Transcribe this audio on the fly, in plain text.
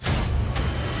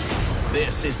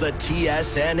This is the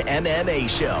TSN MMA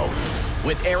Show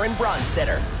with Aaron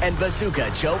Bronstetter and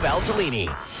Bazooka Joe Valtellini.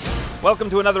 Welcome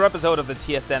to another episode of the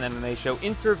TSN MMA Show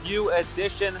Interview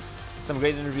Edition. Some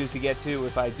great interviews to get to,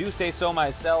 if I do say so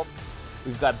myself.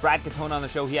 We've got Brad Katona on the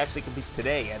show. He actually competes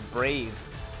today at Brave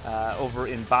over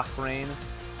in Bahrain.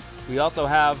 We also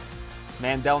have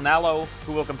Mandel Nallo,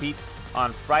 who will compete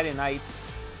on Friday night's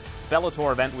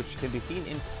Bellator event, which can be seen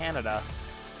in Canada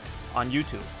on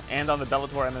YouTube and on the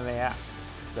Bellator MMA app.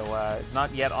 So it's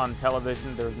not yet on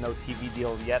television. There's no TV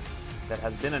deal yet that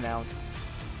has been announced,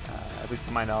 at least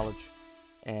to my knowledge.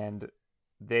 And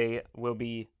they will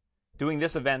be doing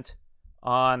this event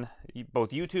on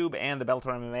both YouTube and the Bellator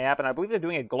MMA app. And I believe they're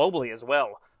doing it globally as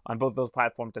well on both those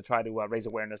platforms to try to raise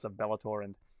awareness of Bellator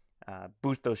and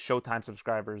boost those Showtime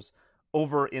subscribers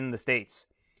over in the States.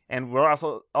 And we're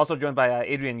also joined by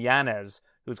Adrian Yanez,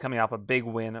 who's coming off a big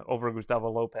win over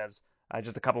Gustavo Lopez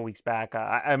just a couple weeks back.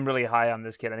 I'm really high on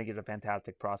this kid. I think he's a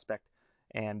fantastic prospect,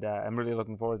 and I'm really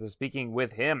looking forward to speaking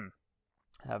with him.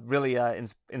 Really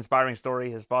inspiring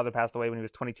story. His father passed away when he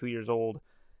was 22 years old,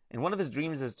 and one of his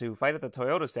dreams is to fight at the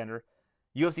Toyota Center.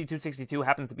 UFC 262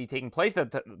 happens to be taking place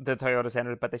at the Toyota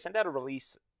Center, but they sent out a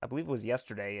release, I believe it was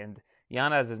yesterday, and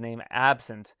Yanez's name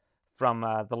absent from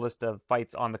the list of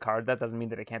fights on the card. That doesn't mean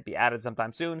that it can't be added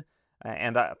sometime soon.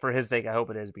 And for his sake, I hope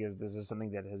it is, because this is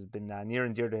something that has been near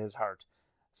and dear to his heart.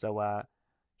 So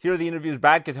here are the interviews.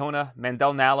 Brad Katona,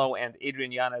 Mandel Nallo, and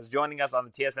Adrian Yanez joining us on the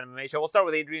TSN MMA Show. We'll start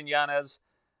with Adrian Yanez.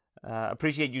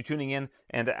 Appreciate you tuning in.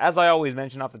 And as I always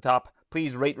mention off the top,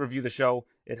 please rate, review the show.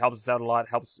 It helps us out a lot,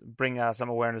 helps bring some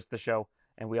awareness to the show,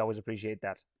 and we always appreciate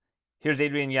that. Here's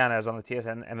Adrian Yanez on the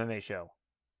TSN MMA Show.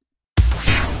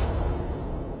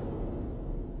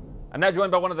 I'm now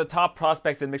joined by one of the top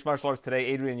prospects in mixed martial arts today,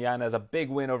 Adrian Yanez, a big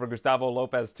win over Gustavo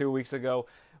Lopez 2 weeks ago.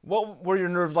 What were your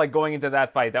nerves like going into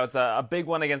that fight? That was a big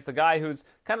one against the guy who's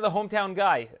kind of the hometown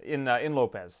guy in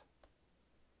Lopez.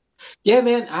 Yeah,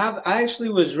 man, I actually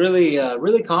was really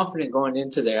confident going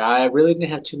into there. I really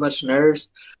didn't have too much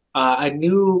nerves. I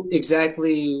knew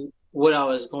exactly what I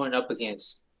was going up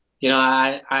against. You know,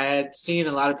 I had seen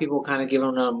a lot of people kind of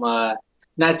giving him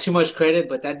not too much credit,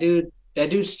 but that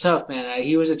dude's tough, man.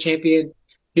 He was a champion.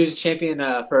 He was a champion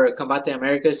for Combate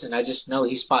Americas, and I just know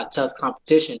he's fought tough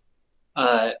competition.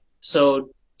 So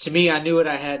to me, I knew what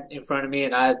I had in front of me,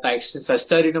 and since I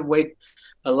studied him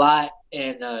a lot,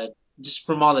 and just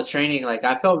from all the training,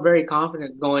 I felt very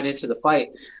confident going into the fight.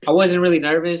 I wasn't really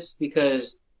nervous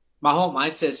because my whole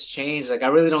mindset's changed. I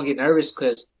really don't get nervous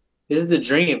because this is the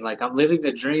dream. I'm living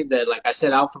the dream that I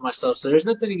set out for myself. So there's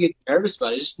nothing to get nervous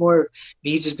about. It's just more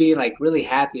me just being really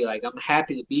happy. I'm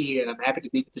happy to be here, and I'm happy to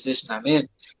be in the position I'm in.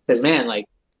 Because man,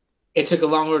 it took a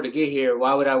long road to get here.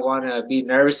 Why would I want to be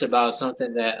nervous about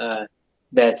something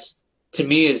that's to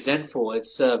me is zenful?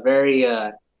 It's very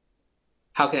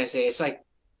how can I say? It's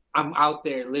I'm out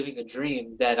there living a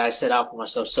dream that I set out for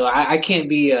myself. So I can't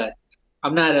be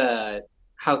I'm not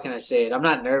how can I say it? I'm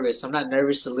not nervous. I'm not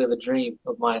nervous to live a dream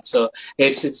of mine. So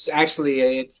it's actually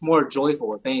it's more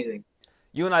joyful, if anything.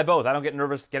 You and I both. I don't get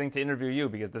nervous getting to interview you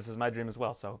because this is my dream as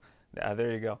well. So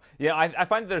there you go. Yeah, I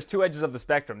find that there's two edges of the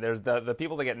spectrum. There's the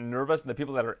people that get nervous and the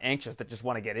people that are anxious that just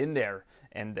want to get in there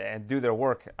and do their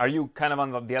work. Are you kind of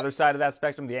on the other side of that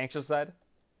spectrum, the anxious side?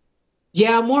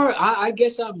 Yeah, I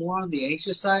guess I'm more on the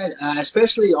anxious side,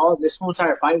 especially all this whole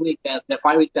entire fight week. The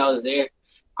fight week that I was there,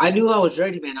 I knew I was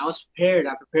ready, man. I was prepared.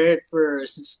 I prepared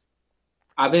since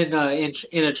I've been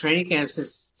in a training camp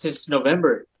since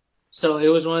November. So it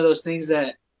was one of those things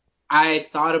that I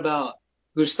thought about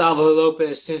Gustavo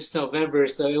Lopez since November.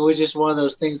 So it was just one of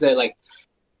those things that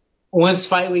once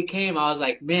fight week came, I was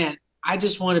like, man, I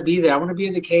just want to be there. I want to be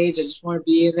in the cage. I just want to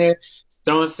be in there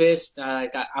throwing fists. I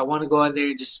want to go in there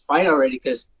and just fight already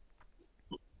because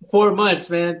 4 months,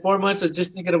 man, 4 months of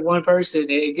just thinking of one person,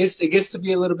 it gets to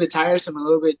be a little bit tiresome, a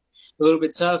little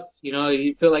bit tough. You know,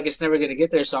 you feel like it's never going to get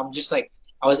there. So I'm just I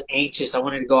was anxious. I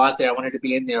wanted to go out there. I wanted to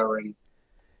be in there already.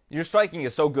 Your striking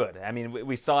is so good. I mean,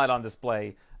 we saw it on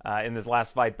display in this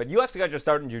last fight, but you actually got your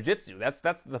start in jiu-jitsu. That's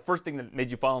the first thing that made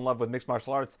you fall in love with mixed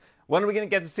martial arts. When are we going to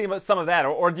get to see some of that,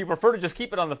 or do you prefer to just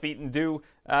keep it on the feet and do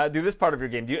this part of your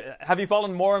game? Have you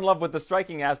fallen more in love with the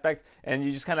striking aspect, and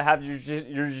you just kind of have your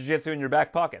jiu-jitsu in your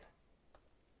back pocket?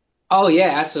 Oh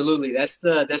yeah, absolutely. That's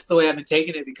the way I've been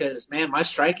taking it because man, my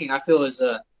striking I feel is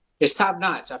top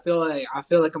notch. I feel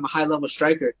like I'm a high level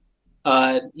striker.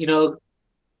 You know,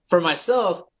 for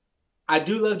myself, I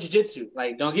do love jiu-jitsu.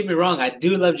 Don't get me wrong, I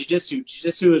do love jiu-jitsu.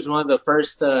 Jiu-jitsu is one of the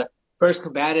first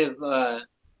combative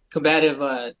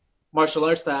martial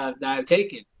arts that I've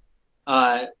taken.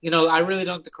 You know, I really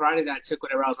don't the karate that I took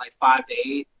whenever I was 5 to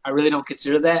 8. I really don't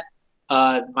consider that.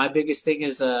 My biggest thing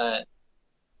is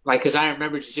like, cause I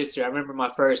remember jiu-jitsu. I remember my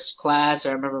first class.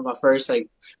 I remember my first like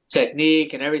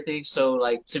technique and everything. So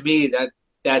like to me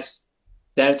that's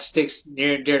that sticks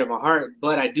near and dear to my heart.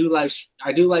 But I do like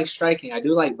striking. I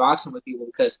do like boxing with people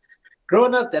because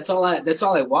growing up, that's all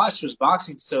I watched was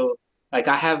boxing. So like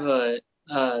uh, I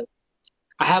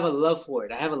have a love for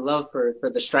it. I have a love for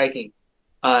the striking.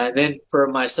 And then for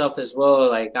myself as well,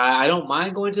 like I don't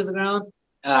mind going to the ground.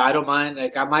 I don't mind.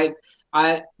 Like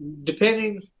I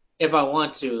depending if I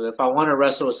want to, if I want to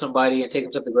wrestle with somebody and take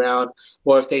them to the ground,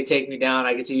 or if they take me down,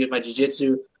 I get to use my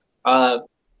jujitsu. Uh,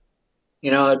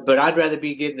 but I'd rather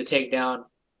be getting the takedown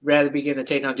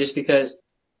just because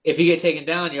if you get taken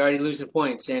down, you're already losing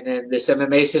points. And in this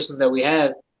MMA system that we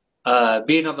have,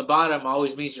 being on the bottom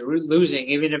always means you're losing,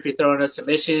 even if you're throwing out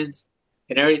submissions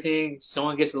and everything.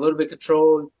 Someone gets a little bit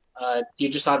controlled,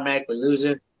 you're just automatically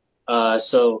losing.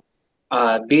 So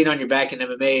being on your back in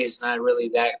MMA is not really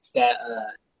that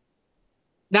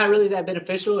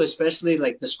beneficial, especially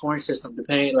like the scoring system,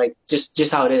 depending like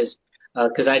just how it is.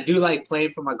 Because I do like playing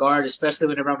from my guard, especially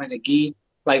whenever I'm in the gi,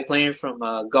 like playing from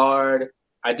guard.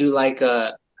 I do like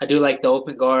I do like the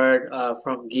open guard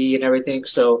from gi and everything.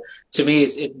 So to me,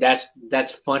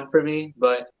 that's fun for me.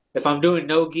 But if I'm doing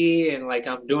no gi and like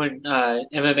I'm doing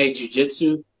MMA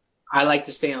jiu-jitsu, I like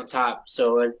to stay on top.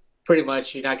 So pretty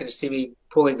much you're not going to see me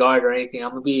pulling guard or anything. I'm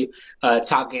gonna be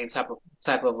top game type of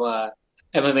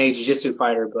MMA jiu-jitsu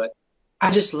fighter. But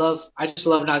I just love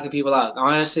knocking people out.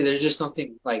 Honestly, there's just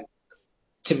something like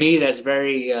to me that's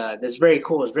very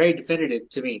cool. It's very definitive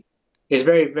to me. It's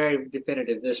very very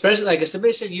definitive, especially like a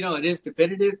submission. It is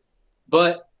definitive,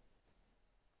 but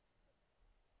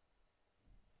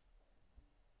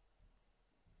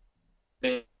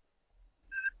I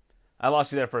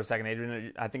lost you there for a second,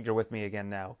 Adrian. I think you're with me again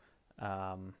now.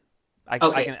 Um,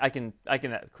 okay, I can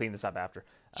clean this up after.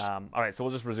 All right, so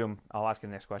we'll just resume. I'll ask you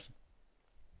the next question.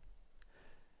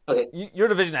 okay. Your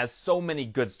division has so many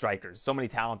good strikers, so many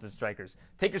talented strikers.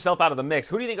 Take yourself out of the mix.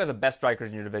 Who do you think are the best strikers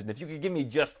in your division? If you could give me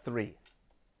just three.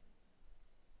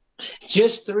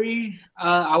 Just three.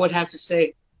 I would have to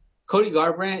say Cody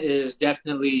Garbrandt is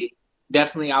definitely.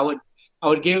 I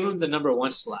would give him the number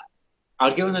one slot. I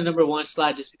would give him the number one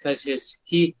slot just because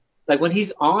he like when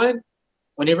he's on,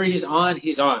 whenever he's on.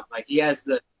 Like he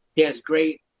has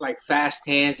great like fast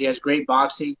hands. He has great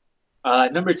boxing.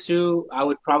 Number two, I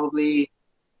would probably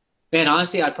man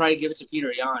honestly I'd probably give it to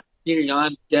Peter Yan. Peter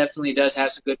Yan definitely does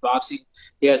have some good boxing.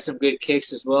 He has some good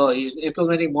kicks as well. He's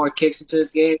implementing more kicks into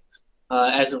his game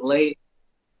as of late.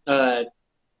 Uh,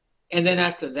 and then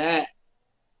after that,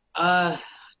 uh,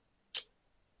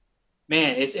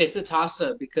 man, it's a toss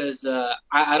up because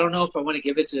I don't know if I want to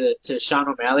give it to Sean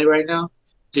O'Malley right now,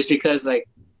 just because like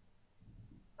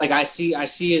I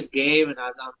see his game and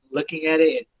I'm looking at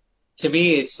it and to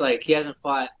me it's like he hasn't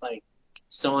fought like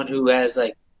someone who has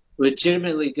like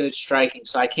legitimately good striking,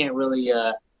 so I can't really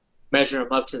measure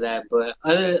him up to that. But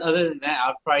other than that,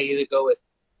 I'll probably either go with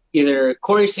either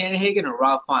Corey Sandhagen or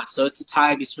Rob Font. So it's a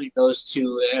tie between those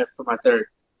two for my third.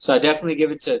 So I definitely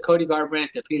give it to Cody Garbrandt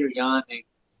and Peter Yan.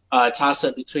 Toss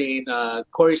up between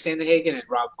Corey Sandhagen and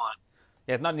Rob Font.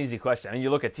 Yeah, it's not an easy question. I mean,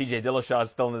 you look at TJ Dillashaw is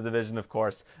still in the division, of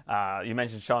course. You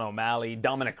mentioned Sean O'Malley.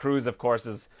 Dominic Cruz, of course,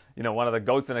 is one of the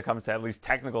goats when it comes to at least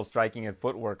technical striking and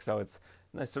footwork. So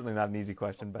that's certainly not an easy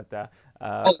question. But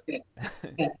Okay.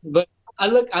 Yeah. But I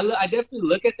definitely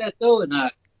look at that though, and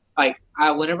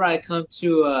whenever I come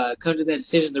to that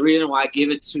decision, the reason why I give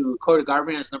it to Cody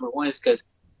Garbrandt as number one is because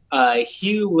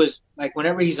he was like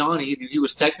whenever he's on, he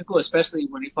was technical, especially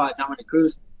when he fought Dominic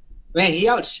Cruz. Man, he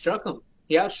outstruck him.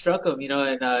 And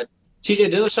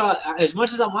TJ Dillashaw, as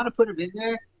much as I want to put him in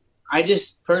there, I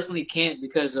just personally can't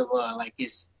because of like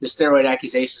the steroid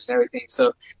accusations and everything.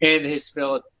 So and his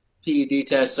failed PED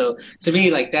test. So to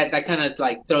me, like that kind of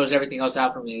like throws everything else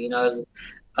out for me.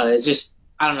 It's just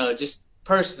I don't know, just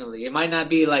personally, it might not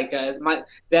be like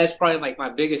that's probably like my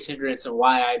biggest hindrance and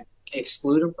why I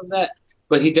exclude him from that.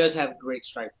 But he does have great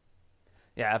strike.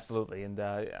 yeah, absolutely. And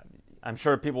I'm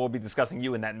sure people will be discussing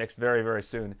you in that mix very, very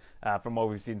soon from what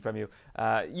we've seen from you.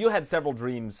 You had several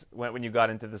dreams when you got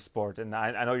into the sport, and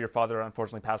I know your father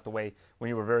unfortunately passed away when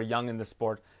you were very young in the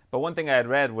sport. But one thing I had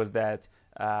read was that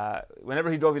whenever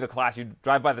he drove you to class, you'd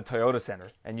drive by the Toyota Center,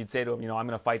 and you'd say to him, I'm going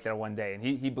to fight there one day. And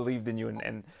he believed in you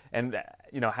and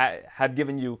had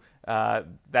given you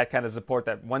that kind of support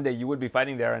that one day you would be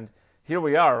fighting there. And here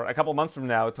we are, a couple months from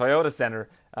now, Toyota Center,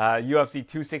 UFC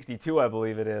 262, I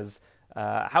believe it is.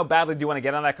 How badly do you want to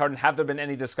get on that card, and have there been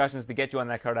any discussions to get you on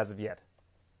that card as of yet?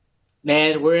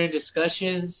 Man, we're in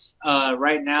discussions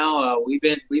right now.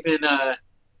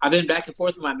 I've been back and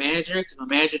forth with my manager because my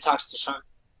manager talks to Sean.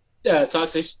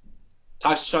 talks to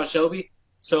Sean Shelby.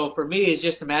 So for me, it's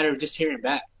just a matter of just hearing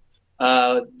back.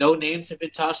 No names have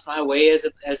been tossed my way as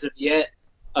of yet.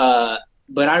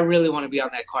 But I really want to be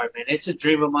on that card, man. It's a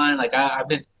dream of mine. Like I've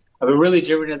been really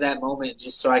dreaming of that moment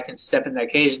just so I can step in that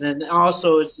cage. And then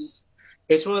also it's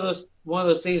one of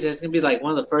those things that's gonna be like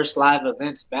one of the first live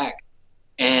events back.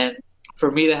 And for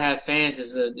me to have fans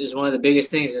is one of the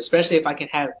biggest things, especially if I can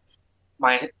have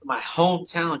my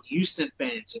hometown Houston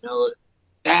fans. You know,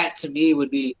 that to me would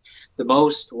be the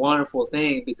most wonderful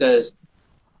thing because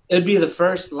it'd be the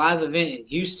first live event in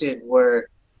Houston where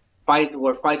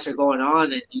fights are going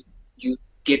on and you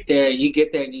get there and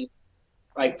you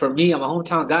like for me I'm a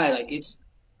hometown guy it's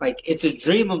a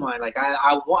dream of mine like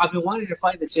I've been wanting to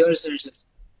fight the Toyota Center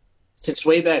since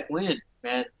way back when,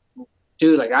 man.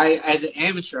 Dude, like I as an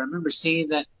amateur I remember seeing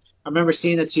the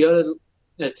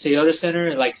Toyota Center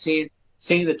and like seeing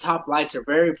the top lights are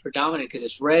very predominant because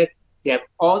it's red. You have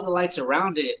all the lights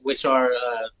around it, which are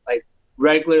like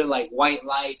regular like white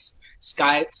lights,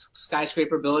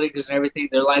 skyscraper buildings and everything.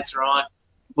 Their lights are on,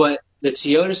 but the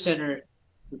Toyota Center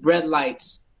red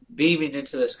lights beaming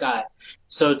into the sky.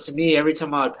 So to me, every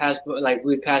time I would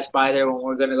we'd pass by there when we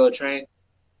were gonna go train,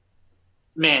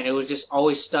 man, it was just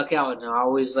always stuck out, and I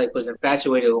always like was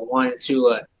infatuated with wanting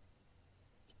to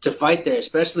fight there,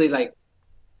 especially like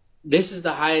this is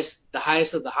the highest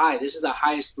of the high. This is the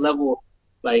highest level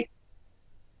like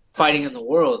fighting in the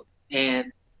world,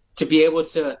 and to be able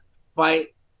to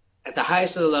fight at the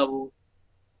highest of the level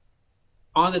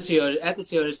on the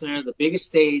Toyota Center, the biggest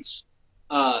stage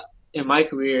in my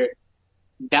career,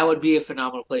 that would be a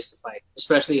phenomenal place to fight,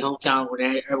 especially hometown when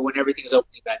everything's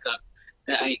opening back up.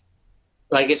 It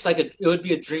would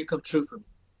be a dream come true for me.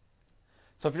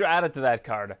 So if you're added to that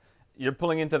card, you're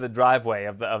pulling into the driveway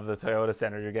of the Toyota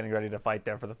Center. You're getting ready to fight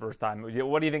there for the first time.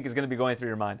 What do you think is going to be going through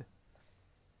your mind?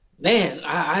 Man,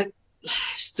 I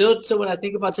still to what I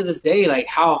think about to this day, like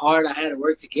how hard I had to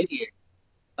work to get here.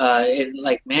 And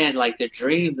like, man, like the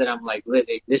dream that I'm like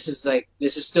living. This is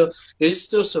still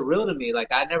surreal to me.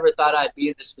 Like I never thought I'd be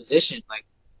in this position.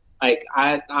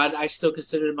 I still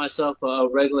considered myself a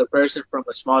regular person from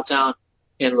a small town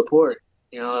in LaPorte.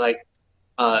 You know,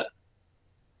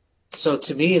 so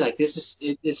to me, like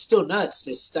it's still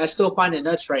nuts. I still find it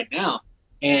nuts right now.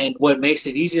 And what makes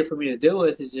it easier for me to deal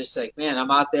with is just like, man, I'm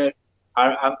out there.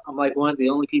 I'm like one of the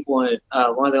only people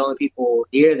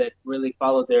here that really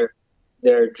follow their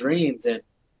dreams. And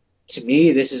to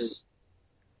me, this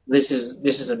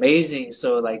is amazing.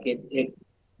 So like it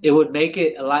would make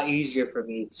it a lot easier for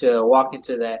me to walk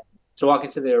into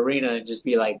the arena and just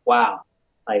be like, wow,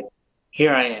 like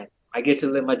here I am. I get to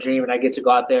live my dream and I get to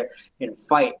go out there and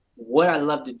fight what I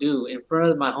love to do in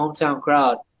front of my hometown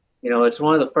crowd. You know, it's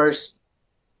one of the first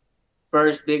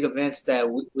big events that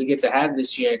we get to have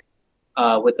this year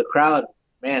with the crowd.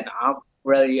 Man, I'm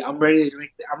ready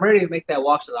to make that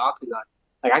walk to the octagon.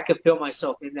 Like I can feel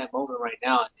myself in that moment right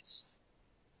now,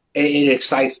 and it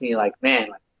excites me. Like, man,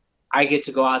 like I get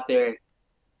to go out there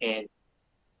and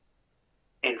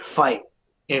fight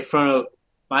in front of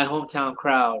my hometown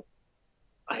crowd,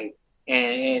 like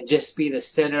and just be the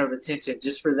center of attention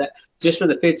just for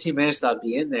the 15 minutes that I'll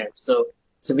be in there. So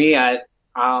to me,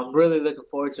 I'm really looking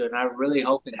forward to it, and I really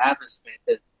hope it happens, man.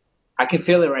 That I can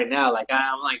feel it right now.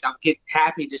 I'm getting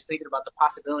happy just thinking about the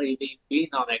possibility of being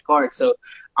beaten on that card. So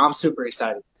I'm super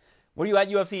excited. Were you at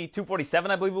UFC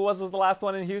 247? I believe it was the last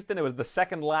one in Houston. It was the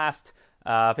second last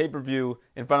pay-per-view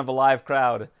in front of a live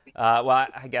crowd. Well,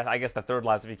 I guess the third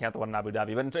last if you count the one in Abu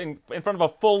Dhabi. But in front of a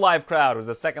full live crowd, it was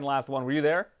the second last one. Were you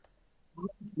there?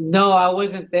 No, I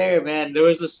wasn't there, man. There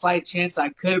was a slight chance I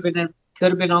could have been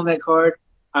on that card.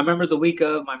 I remember the week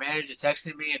of my manager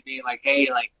texting me and being like, "Hey,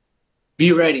 like,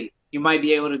 be ready. You might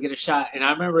be able to get a shot." And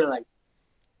I remember like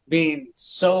being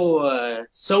so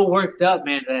worked up,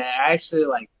 man, that I actually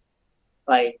like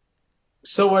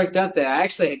so worked up that I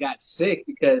actually got sick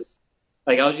because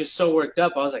like I was just so worked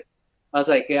up. I was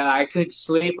like, yeah, I couldn't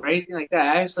sleep or anything like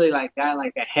that. I actually like got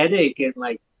like a headache and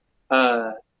like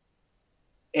I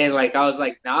was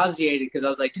like nauseated because I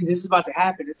was like, dude, this is about to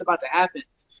happen. It's about to happen.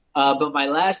 But my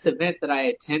last event that I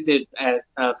attended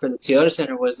for the Toyota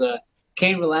Center was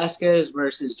Cain Velasquez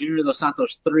versus Junior Dos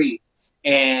Santos 3,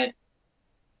 and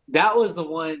that was the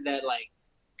one that like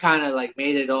kind of like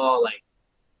made it all like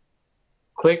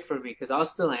click for me because I was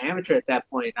still an amateur at that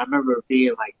point. I remember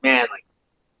being like, man, like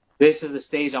this is the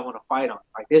stage I want to fight on.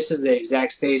 Like this is the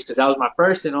exact stage because that was my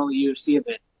first and only UFC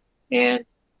event, and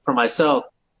for myself,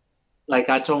 like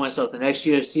I told myself the next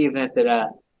UFC event that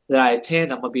I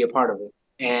attend, I'm gonna be a part of it.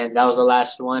 And that was the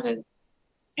last one,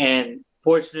 and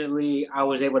fortunately I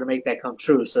was able to make that come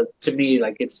true. So to me,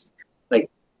 like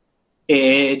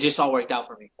it just all worked out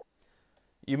for me.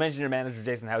 You mentioned your manager,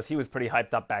 Jason House. He was pretty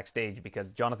hyped up backstage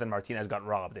because Jonathan Martinez got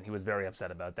robbed, and he was very upset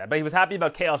about that. But he was happy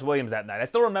about Chaos Williams that night. I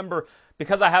still remember,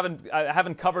 because I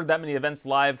haven't covered that many events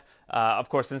live. Of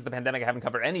course, since the pandemic, I haven't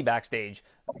covered any backstage.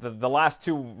 The last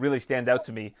two really stand out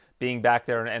to me, being back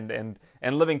there and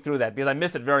living through that, because I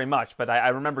miss it very much. But I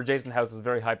remember Jason House was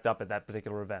very hyped up at that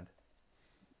particular event.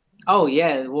 Oh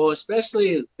yeah, well,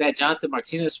 especially that Jonathan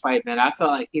Martinez fight, man. I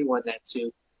felt like he won that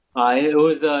too. It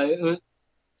was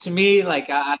to me,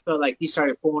 like I felt like he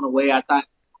started pulling away. I thought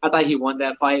he won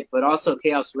that fight, but also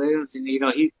Chaos Williams, and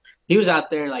he was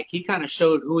out there like he kind of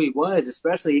showed who he was.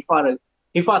 Especially he fought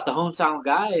the hometown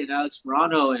guy in Alex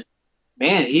Morano, and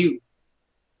man,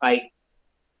 like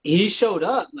he showed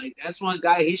up. Like that's one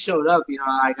guy he showed up.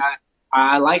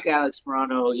 I like Alex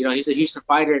Morano. He's a Houston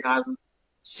fighter, and I've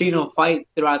seen him fight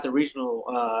throughout the regional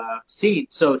scene.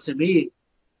 So to me,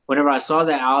 whenever I saw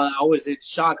that, I was in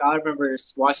shock. I remember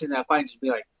watching that fight and just be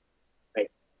like,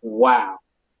 wow.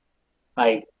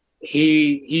 Like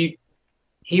he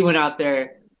went out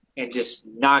there and just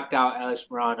knocked out Alex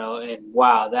Morano, and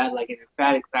wow, that like in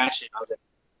emphatic fashion. I was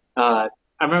like,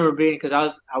 I remember because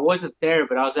I wasn't there,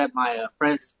 but I was at my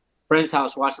friend's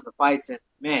house watching the fights, and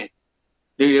man,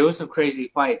 dude, it was some crazy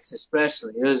fights.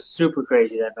 Especially, it was super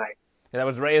crazy that night. Yeah, that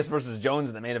was Reyes versus Jones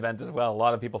in the main event as well. A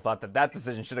lot of people thought that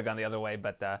decision should have gone the other way,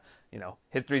 but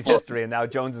history's history, and now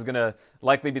Jones is going to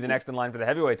likely be the next in line for the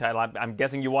heavyweight title. I'm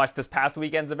guessing you watched this past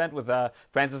weekend's event with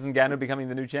Francis Ngannou becoming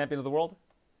the new champion of the world?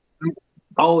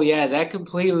 Oh yeah,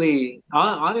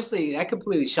 honestly, that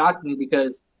completely shocked me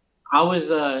because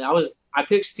I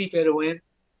picked Stipe to win,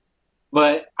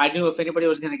 but I knew if anybody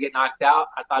was going to get knocked out,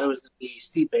 I thought it was going to be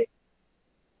Stipe.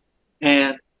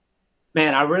 And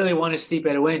man, I really wanted Stipe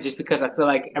to win just because I feel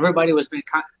like everybody has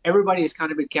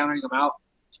kind of been countering him out,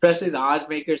 especially the odds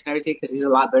makers and everything, because he's a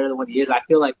lot better than what he is. I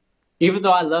feel like even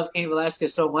though I love Cain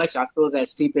Velasquez so much, I feel that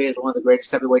Stipe is one of the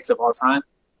greatest heavyweights of all time.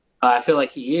 I feel like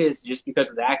he is just because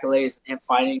of the accolades and him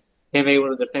fighting, him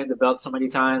able to defend the belt so many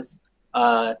times.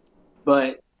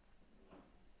 But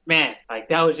man, like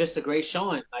that was just a great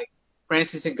showing. Like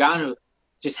Francis Ngannou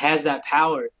just has that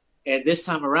power, and this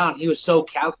time around he was so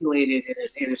calculated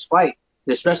in his fight,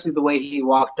 especially the way he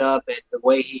walked up and the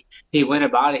way he went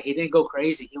about it. He didn't go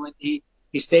crazy.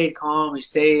 He stayed calm. He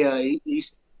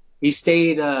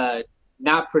stayed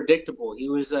not predictable. He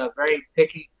was very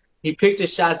picky. He picked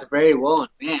his shots very well, and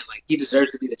man, like he deserves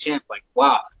to be the champ. Like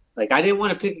wow, like I didn't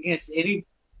want to pick against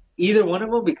either one of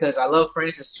them because I love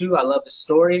Francis too. I love the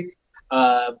story,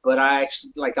 but I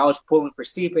actually I was pulling for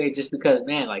Stipe just because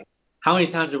man, like how many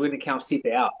times are we gonna count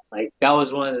Stipe out? Like that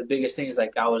was one of the biggest things.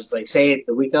 Like I was like saying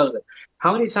the week I was like,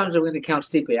 how many times are we gonna count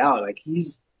Stipe out? Like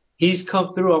he's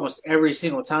come through almost every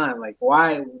single time. Like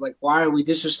why are we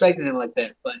disrespecting him like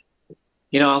that? But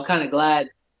I'm kind of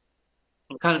glad.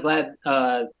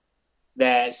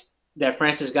 That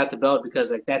Francis got the belt because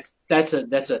like that's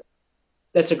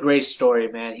a great story,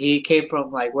 man. He came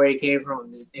from like where he came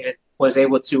from and was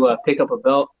able to pick up a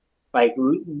belt, like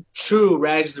true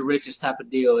rags to riches type of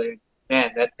deal. And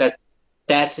man,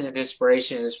 that's an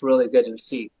inspiration. It's really good to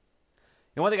see.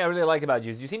 And one thing I really like about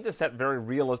you is you seem to set very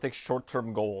realistic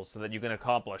short-term goals so that you can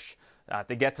accomplish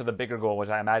to get to the bigger goal, which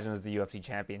I imagine is the UFC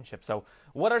championship. So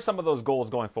what are some of those goals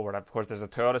going forward? Of course, there's a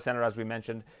Toyota Center, as we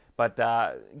mentioned, but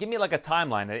give me like a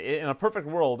timeline. In a perfect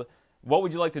world, what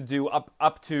would you like to do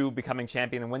up to becoming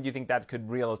champion, and when do you think that could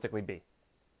realistically be?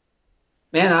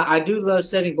 Man, I do love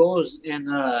setting goals, and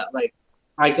like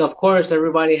of course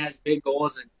everybody has big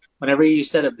goals, and whenever you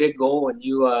set a big goal and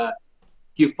you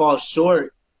fall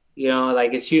short,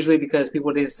 like it's usually because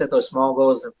people didn't set those small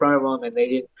goals in front of them, and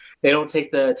they don't take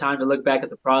the time to look back at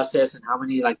the process and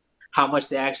how much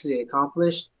they actually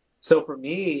accomplished. So for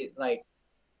me, like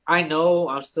I know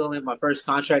I'm still in my first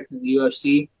contract in the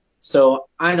UFC, so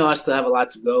I know I still have a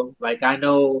lot to go. Like I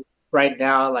know right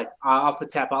now, like off of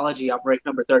Tapology, I'm ranked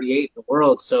number 38 in the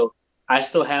world, so I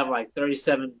still have like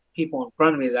 37 people in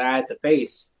front of me that I had to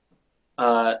face.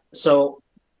 So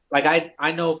like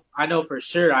I know for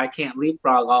sure I can't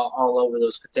leapfrog all over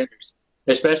those contenders,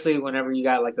 especially whenever you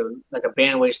got like a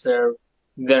bantamweight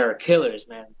that are killers,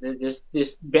 man. This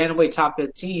bantamweight top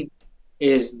 15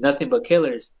 is nothing but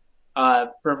killers.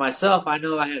 For myself, I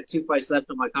know I have 2 fights left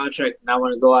on my contract, and I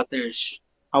want to go out there and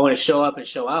I want to show up and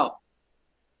show out.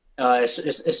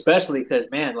 Especially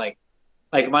because man, like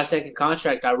my second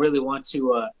contract, I really want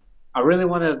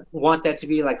that to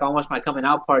be like almost my coming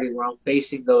out party where I'm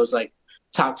facing those like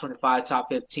top 25, top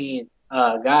 15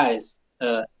 guys.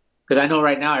 Because I know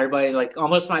right now everybody like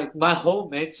almost my whole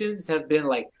mentions have been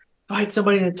like fight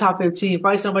somebody in the top 15,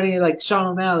 fight somebody like Sean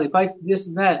O'Malley, fight this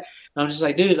and that. And I'm just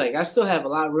like, dude, like I still have a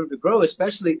lot of room to grow,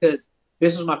 especially because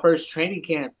this was my first training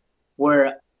camp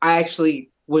where I actually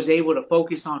was able to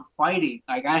focus on fighting.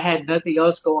 Like I had nothing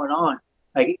else going on.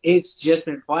 Like it's just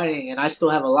been fighting, and I still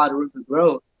have a lot of room to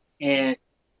grow and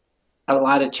a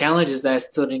lot of challenges that I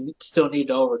still need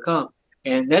to overcome,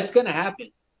 and that's gonna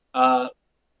happen. Uh,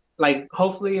 like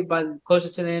hopefully by closer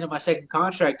to the end of my second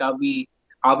contract, I'll be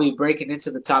breaking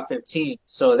into the top 15.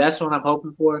 So that's what I'm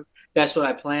hoping for. That's what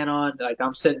I plan on. Like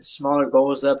I'm setting smaller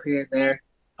goals up here and there.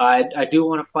 I do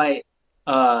want to fight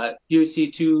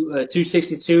UFC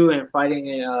 262 and fighting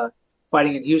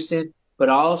in Houston, but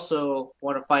I also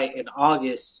want to fight in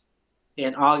August,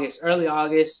 early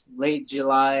August, late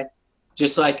July,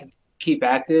 just so I can keep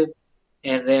active,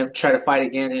 and then try to fight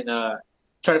again in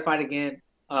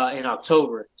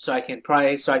October, so I can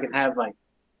have like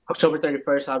October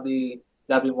 31st.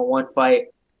 That'll be my one fight.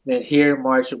 Then here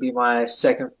March will be my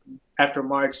second. After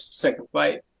March, second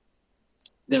fight.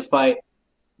 Then fight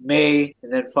May,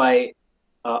 and then fight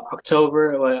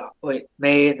October. Wait,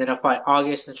 May, and then I fight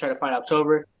August, and try to fight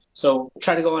October. So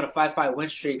try to go on a 5-fight win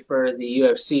streak for the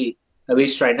UFC, at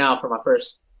least right now for my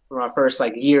first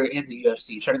like year in the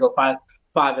UFC. Try to go 5-0,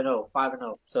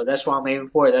 5-0. So that's what I'm aiming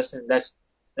for. That's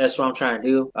what I'm trying to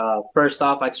do. First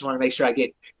off, I just want to make sure I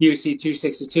get UFC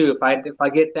 262. If I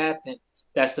get that, then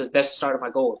that's the start of my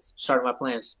goals, start of my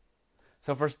plans.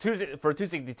 So for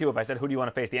 262, if I said who do you want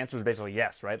to face, the answer is basically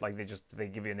yes, right? Like they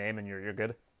give you a name and you're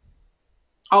good.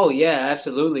 Oh yeah,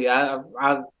 absolutely. I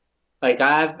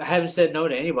haven't said no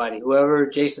to anybody. Whoever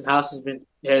Jason House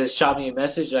has shot me a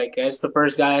message, like that's the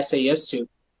first guy I say yes to.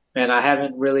 And I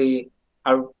haven't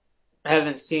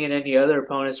seen any other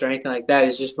opponents or anything like that.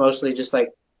 It's just mostly just like,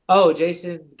 oh,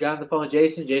 Jason, got on the phone with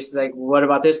Jason. Jason's like, what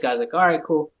about this guy? I was like, all right,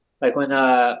 cool. Like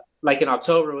like in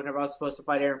October, whenever I was supposed to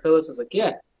fight Aaron Phillips, I was like,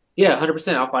 yeah,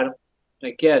 100%, I'll fight him.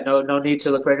 Like, yeah, no need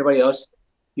to look for anybody else.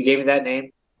 You gave me that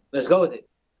name. Let's go with it.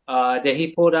 Then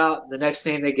he pulled out the next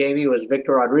name they gave me was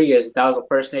Victor Rodriguez. That was the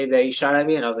first name that he shot at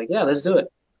me, and I was like, yeah, let's do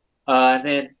it. And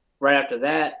then right after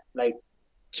that, like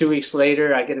 2 weeks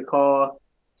later, I get a call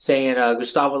saying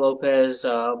Gustavo Lopez,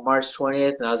 March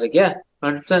 20th, and I was like, yeah,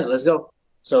 100%, let's go.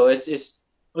 So it's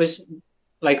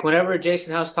like whenever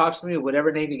Jason House talks to me,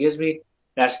 whatever name he gives me,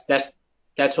 that's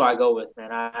who I go with,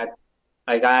 man.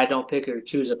 I don't pick or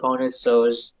choose opponents, so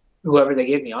it's whoever they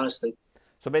give me, honestly.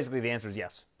 So basically, the answer is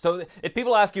yes. So if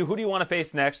people ask you who do you want to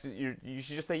face next, you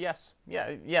should just say yes.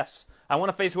 Yeah, yes. I want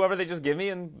to face whoever they just give me,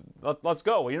 and let's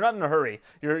go. You're not in a hurry.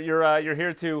 You're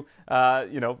here to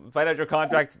fight out your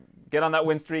contract, get on that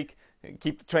win streak,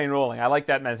 keep the train rolling. I like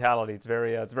that mentality. It's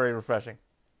very refreshing.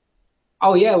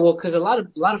 Oh yeah, well, because a lot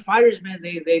of fighters, man,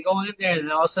 they go in there and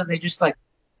then all of a sudden they just like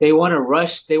they want to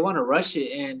rush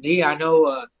it. And me, I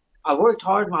know I've worked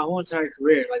hard my whole entire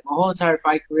career, like my whole entire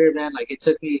fight career, man. Like it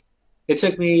took me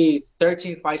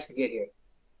 13 fights to get here,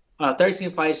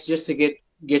 13 fights just to get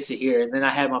to here, and then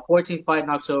I had my 14th fight in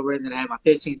October, and then I had my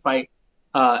 15th fight.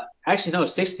 Actually no,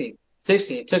 16,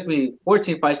 16. It took me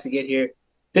 14 fights to get here.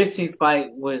 15th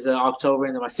fight was October,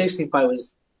 and then my 16th fight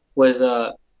was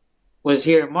uh was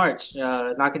here in March,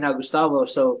 knocking out Gustavo.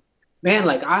 So, man,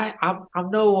 like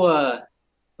I'm no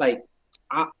like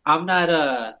I'm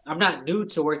not new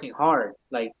to working hard.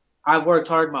 Like I've worked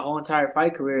hard my whole entire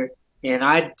fight career, and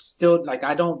I still like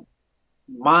I don't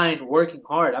mind working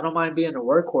hard. I don't mind being a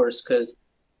workhorse because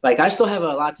like I still have a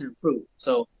lot to improve.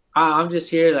 So I'm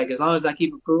just here like as long as I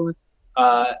keep improving,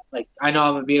 like I know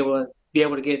I'm gonna be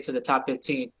able to get to the top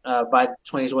 15 by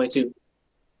 2022.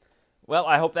 Well,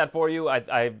 I hope that for you.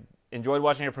 I enjoyed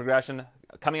watching your progression.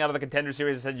 Coming out of the Contender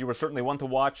Series, I said you were certainly one to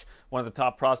watch, one of the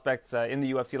top prospects in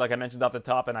the UFC, like I mentioned off the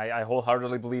top, and I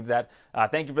wholeheartedly believe that.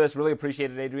 Thank you for this. Really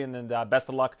appreciate it, Adrian, and best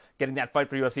of luck getting that fight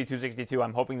for UFC 262.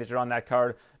 I'm hoping that you're on that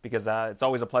card because it's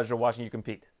always a pleasure watching you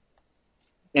compete.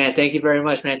 Man, thank you very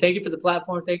much, man. Thank you for the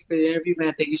platform. Thank you for the interview,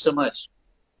 man. Thank you so much.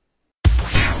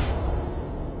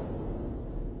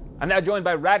 I'm now joined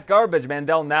by Rat Garbage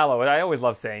Mandel Nallo. I always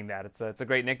love saying that. It's a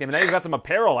great nickname. And now you've got some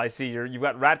apparel. I see you've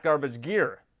got Rat Garbage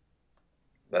gear.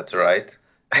 That's right.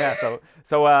 Yeah.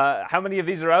 So how many of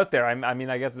these are out there? I mean,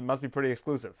 I guess it must be pretty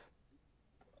exclusive.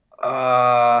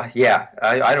 Yeah.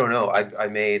 I don't know. I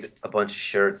made a bunch of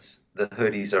shirts. The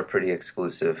hoodies are pretty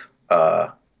exclusive.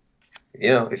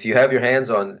 If you have your hands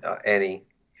on any,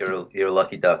 you're a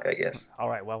lucky duck, I guess. All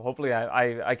right. Well, hopefully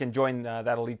I can join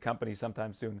that elite company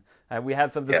sometime soon. We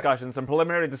had some discussions, some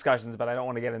preliminary discussions, but I don't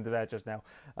want to get into that just now.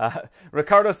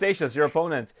 Ricardo Seixas, your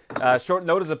opponent, short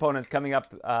notice opponent, coming up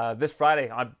this Friday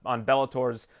on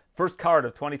Bellator's first card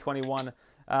of 2021.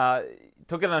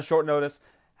 Took it on short notice.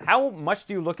 How much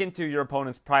do you look into your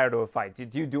opponents prior to a fight? Do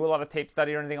you do a lot of tape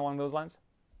study or anything along those lines?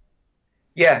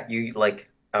 Yeah, you like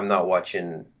I'm not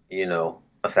watching,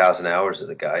 1,000 hours of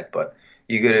the guy, but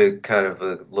you got to kind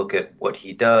of look at what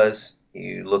he does.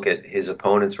 You look at his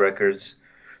opponent's records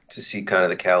to see kind of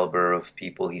the caliber of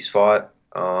people he's fought.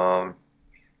 And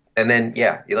then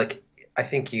yeah, I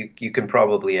think you can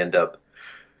probably end up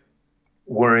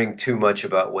worrying too much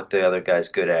about what the other guy's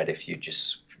good at if you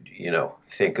just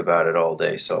think about it all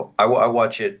day. So I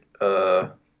watch it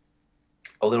a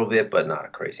little bit, but not a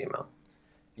crazy amount.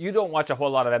 You don't watch a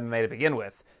whole lot of MMA to begin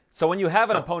with. So when you have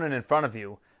an opponent in front of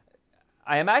you,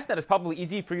 I imagine that it's probably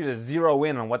easy for you to zero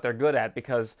in on what they're good at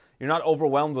because you're not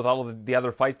overwhelmed with all of the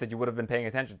other fights that you would have been paying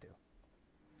attention to.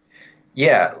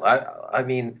 Yeah, I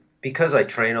mean, because I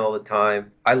train all the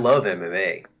time, I love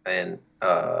MMA, and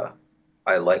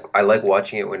I like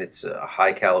watching it when it's a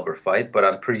high caliber fight, but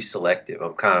I'm pretty selective.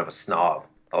 I'm kind of a snob.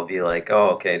 I'll be like,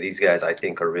 oh, okay, these guys I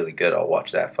think are really good. I'll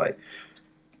watch that fight.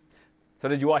 So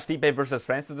did you watch Stipe versus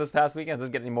Francis this past weekend? Does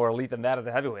it get any more elite than that at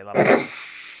the heavyweight level?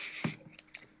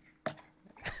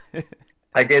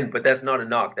 I didn't, but that's not a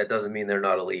knock. That doesn't mean they're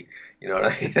not elite. You know what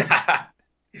I mean?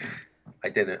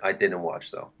 I didn't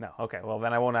watch though. No. Okay. Well,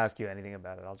 then I won't ask you anything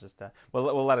about it. I'll just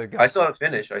we'll let it go. I saw the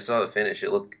finish.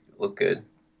 It looked good.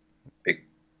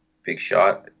 Big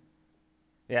shot.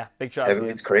 Yeah, big shot.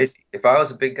 It's crazy. If I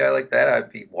was a big guy like that,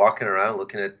 I'd be walking around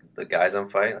looking at the guys I'm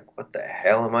fighting like, what the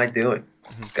hell am I doing?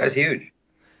 This guy's huge.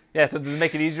 Yeah, so does it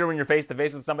make it easier when you're face to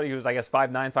face with somebody who's, I guess,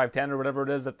 5'9", 5'10", or whatever it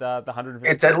is at the 150?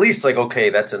 It's at least like, okay,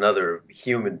 that's another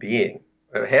human being.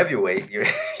 A heavyweight, you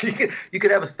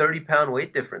could have a 30-pound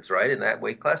weight difference, right, in that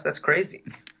weight class. That's crazy.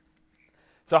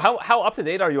 So how up to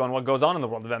date are you on what goes on in the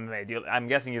world of MMA? I'm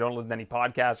guessing you don't listen to any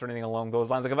podcasts or anything along those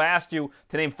lines. Like if I asked you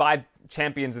to name 5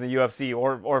 champions in the UFC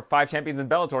or 5 champions in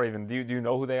Bellator, even, do you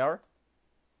know who they are?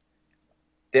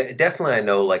 Definitely, I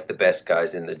know like the best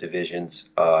guys in the divisions.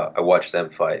 I watch them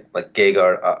fight. Like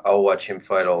Gegard, I'll watch him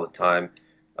fight all the time.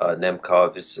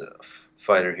 Nemkov is a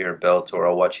fighter here in Bellator.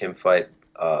 I'll watch him fight.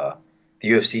 The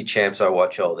UFC champs, I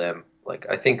watch all them. Like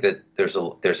I think that there's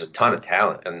a ton of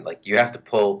talent, and like you have to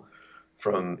pull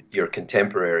from your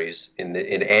contemporaries in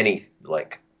any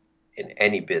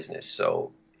business.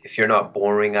 So if you're not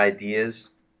borrowing ideas,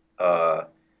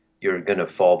 you're going to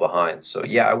fall behind. So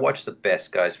yeah, I watch the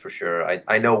best guys for sure.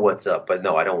 I know what's up, but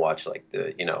no, I don't watch like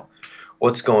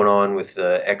what's going on with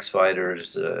the X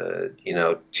fighters,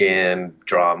 gym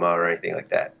drama or anything like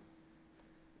that.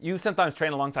 You sometimes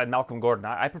train alongside Malcolm Gordon.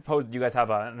 I propose you guys have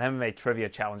an MMA trivia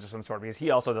challenge of some sort because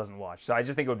he also doesn't watch. So I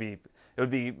just think it would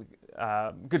be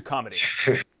good comedy.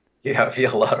 Yeah, I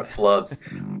feel a lot of flubs,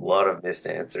 a lot of missed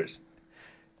answers.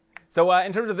 So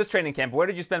in terms of this training camp, where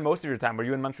did you spend most of your time? Were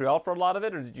you in Montreal for a lot of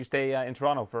it, or did you stay in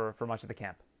Toronto for much of the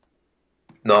camp?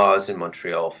 No, I was in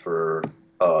Montreal for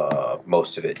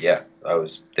most of it, yeah. I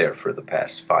was there for the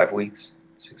past 5 weeks,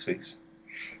 6 weeks.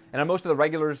 And are most of the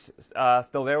regulars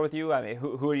still there with you? I mean,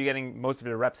 who are you getting most of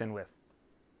your reps in with?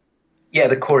 Yeah,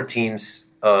 the core team's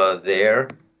there.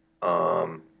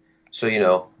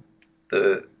 So,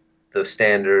 the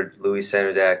standard, Louis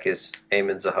Sanodakis,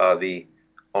 Ayman Zahavi,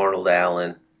 Arnold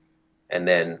Allen, and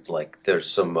then, like, there's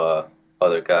some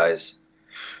other guys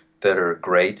that are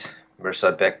great.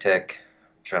 Mirsad Bektek,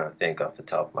 I'm trying to think off the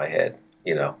top of my head.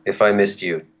 If I missed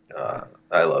you,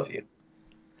 I love you.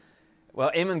 Well,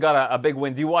 Ayman got a big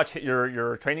win. Do you watch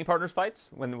your training partners' fights?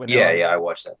 Yeah, I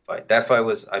watched that fight. That fight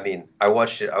was, I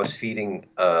watched it. I was feeding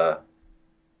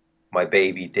my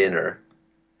baby dinner,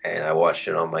 and I watched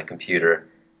it on my computer.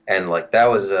 And, like, that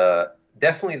was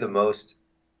definitely the most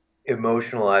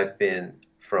emotional I've been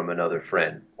from another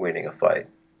friend winning a fight.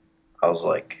 I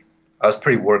was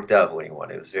pretty worked up when he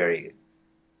won. It was very,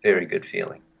 very good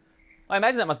feeling. I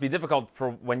imagine that must be difficult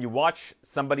for when you watch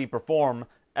somebody perform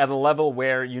at a level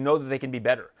where you know that they can be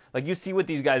better. Like you see what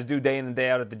these guys do day in and day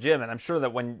out at the gym, and I'm sure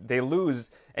that when they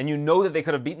lose and you know that they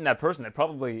could have beaten that person, it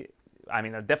probably,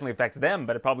 it definitely affects them,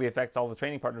 but it probably affects all the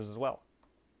training partners as well.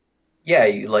 Yeah,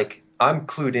 I'm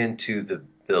clued into the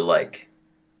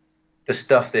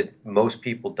stuff that most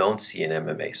people don't see in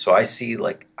MMA. So I see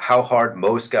like how hard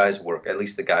most guys work, at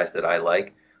least the guys that I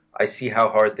like. I see how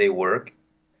hard they work,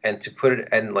 and to put it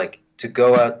and like to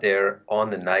go out there on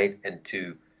the night and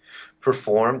to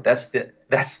perform, that's the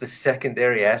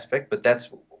secondary aspect, but that's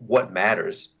what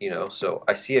matters, So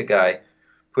I see a guy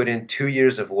put in 2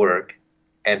 years of work,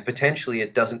 and potentially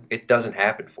it doesn't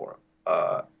happen for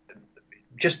him,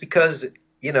 just because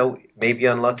maybe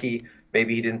unlucky.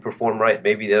 Maybe he didn't perform right.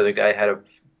 Maybe the other guy had a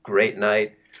great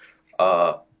night.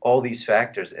 All these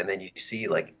factors, and then you see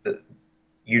like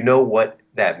what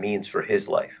that means for his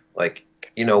life. Like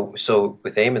So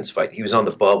with Eamon's fight, he was on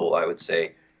the bubble, I would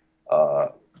say. Uh,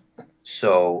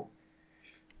 so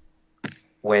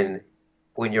when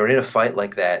you're in a fight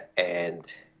like that and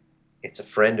it's a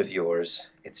friend of yours,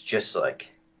 it's just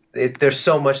like there's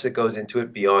so much that goes into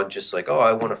it beyond just like, oh,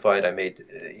 I won a fight, I made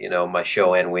my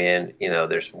show and win.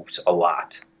 There's a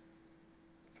lot.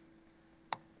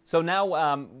 So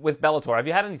now with Bellator, have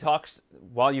you had any talks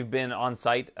while you've been on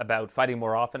site about fighting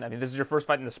more often? I mean, this is your first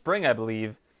fight in the spring, I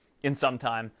believe, in some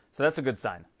time, so that's a good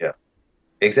sign. Yeah,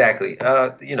 exactly.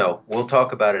 We'll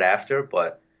talk about it after,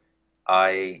 but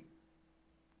I'm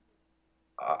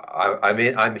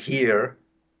here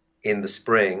in the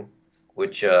spring,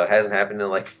 which hasn't happened in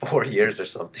like 4 years or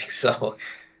something. So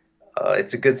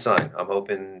it's a good sign. I'm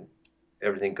hoping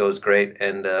everything goes great,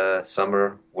 and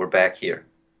summer we're back here.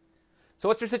 So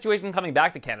what's your situation coming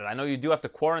back to Canada? I know you do have to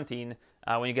quarantine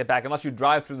when you get back, unless you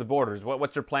drive through the borders.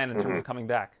 What's your plan in terms of coming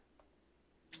back?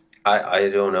 I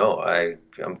don't know.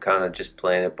 I'm kind of just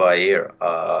playing it by ear.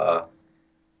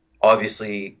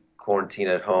 Obviously, quarantine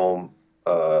at home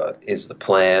is the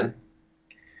plan.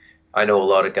 I know a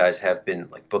lot of guys have been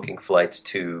like booking flights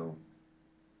to,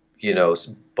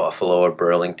 Buffalo or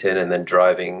Burlington and then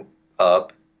driving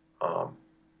up.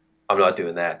 I'm not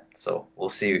doing that, so we'll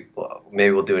see. Well,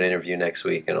 maybe we'll do an interview next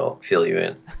week and I'll fill you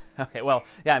in. Okay, well,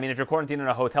 yeah, I mean, if you're quarantined in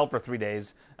a hotel for 3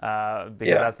 days, because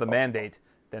that's the mandate,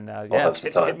 then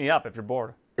hit me up if you're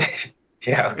bored.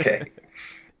 Yeah, okay.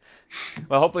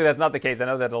 Well, hopefully that's not the case. I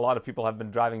know that a lot of people have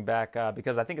been driving back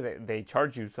because I think they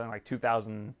charge you something like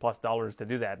 $2,000+ to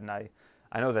do that, and I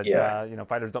know that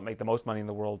fighters don't make the most money in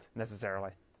the world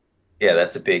necessarily. Yeah,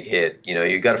 that's a big hit.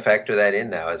 You got to factor that in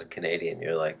now as a Canadian.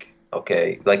 You're like,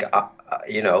 okay, like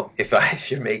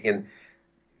if you're making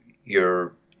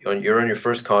you're on your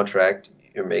first contract,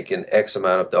 you're making X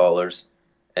amount of dollars,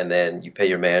 and then you pay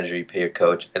your manager, you pay your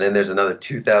coach, and then there's another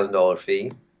 $2,000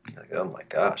 fee. Like, oh my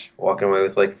gosh, walking away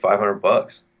with like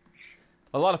 $500.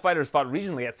 A lot of fighters fought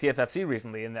regionally at CFFC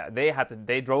recently, and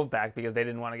they drove back because they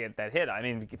didn't want to get that hit. I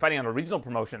mean, fighting on a regional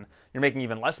promotion, you're making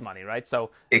even less money, right?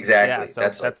 So exactly,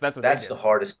 yeah, so that's the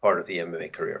hardest part of the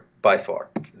MMA career by far.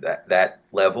 That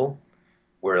level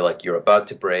where like you're about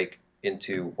to break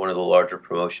into one of the larger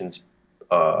promotions,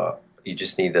 you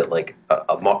just need that like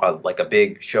a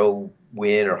big show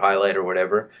win or highlight or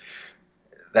whatever.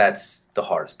 That's the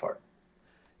hardest part.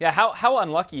 Yeah, how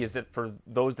unlucky is it for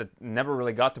those that never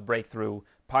really got to break through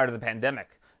prior to the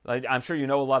pandemic? Like, I'm sure you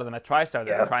know a lot of them at TriStar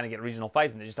that are trying to get regional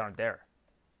fights and they just aren't there.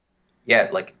 Yeah,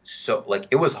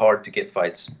 it was hard to get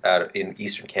fights in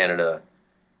Eastern Canada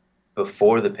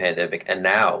before the pandemic, and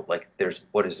now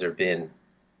has there been?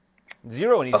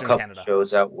 Zero in Eastern Canada. A couple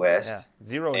shows out west. Yeah,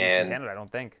 zero in Eastern Canada, I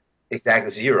don't think.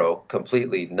 Exactly, zero,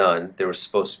 completely none. There was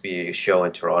supposed to be a show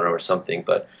in Toronto or something,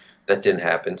 but that didn't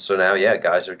happen. So now,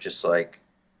 guys are just like,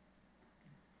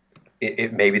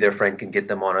 maybe their friend can get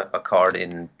them on a card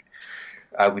in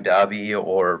Abu Dhabi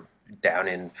or down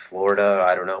in Florida.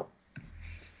 I don't know.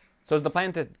 So is the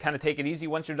plan to kind of take it easy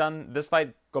once you're done this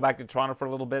fight, go back to Toronto for a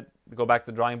little bit, go back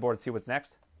to the drawing board, see what's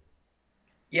next?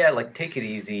 Yeah, like take it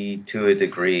easy to a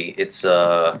degree. It's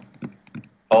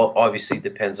obviously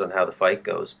depends on how the fight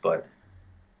goes, but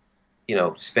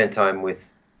spend time with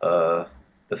the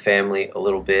family a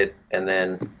little bit, and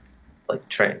then like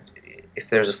train. If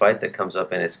there's a fight that comes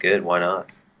up and it's good, why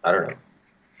not? I don't know.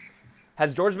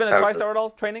 Has George been at TriStar at all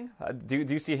training? Do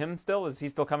you see him still? Is he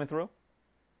still coming through?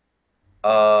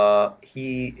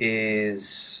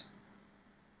 He's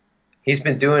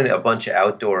been doing a bunch of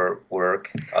outdoor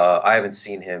work. I haven't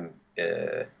seen him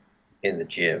in the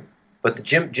gym, but the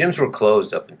gyms were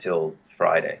closed up until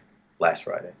last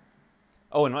Friday.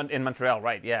 Oh, in Montreal,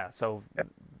 right? Yeah. So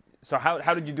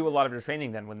how did you do a lot of your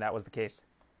training then when that was the case?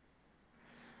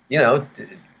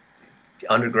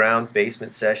 Underground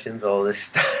basement sessions, all this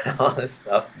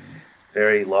stuff,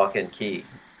 very lock and key.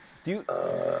 Do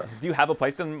you have a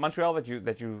place in Montreal that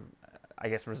you I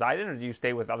guess reside in, or do you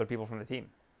stay with other people from the team?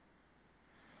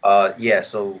 Yeah,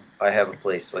 so I have a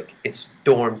place like it's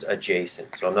dorms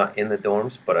adjacent, so I'm not in the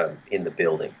dorms, but I'm in the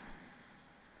building.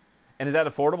 And is that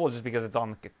affordable just because it's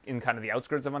in kind of the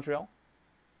outskirts of Montreal?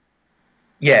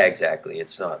 Yeah, exactly.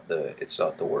 It's not the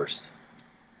worst.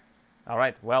 All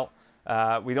right. Well,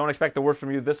 we don't expect the worst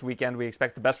from you this weekend. We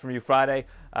expect the best from you Friday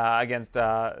against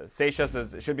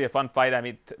Seixas. It should be a fun fight. I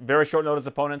mean, very short notice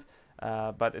opponent,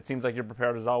 but it seems like you're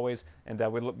prepared as always, and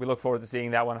we look forward to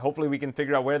seeing that one. Hopefully we can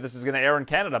figure out where this is going to air in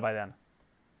Canada by then.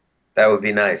 That would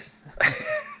be nice.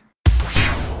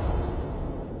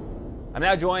 I'm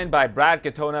now joined by Brad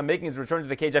Katona, making his return to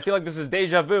the cage. I feel like this is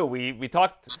deja vu. We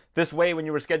talked this way when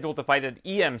you were scheduled to fight at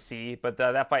EMC, but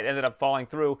that fight ended up falling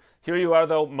through. Here you are,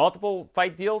 though, multiple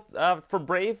fight deal for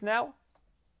Brave now?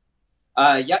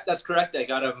 Yeah, that's correct. I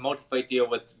got a multi-fight deal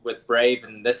with Brave,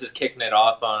 and this is kicking it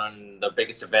off on the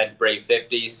biggest event, Brave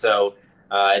 50. So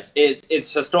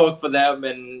it's historic for them,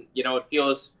 and it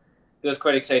feels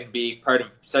quite exciting to be part of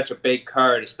such a big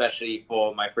card, especially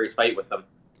for my first fight with them.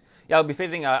 Yeah, I'll be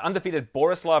facing undefeated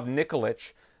Borislav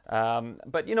Nikolic.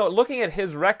 But, looking at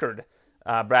his record,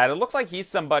 Brad, it looks like he's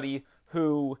somebody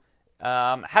who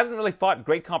hasn't really fought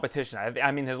great competition.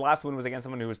 I mean, his last win was against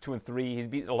someone who was 2-3. He's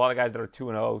beaten a lot of guys that are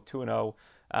 2-0,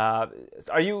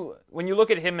 2-0. When you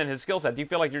look at him and his skill set, do you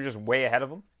feel like you're just way ahead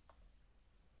of him?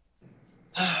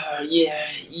 Yeah,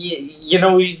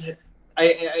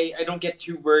 I don't get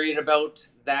too worried about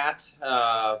that.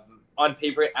 On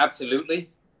paper, absolutely.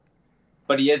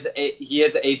 But he is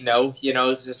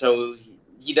 8-0, so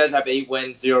he does have 8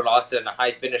 wins, 0 losses, and a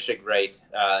high finishing rate.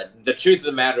 The truth of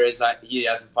the matter is that he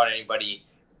hasn't fought anybody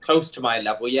close to my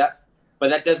level yet.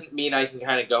 But that doesn't mean I can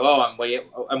kind of go, I'm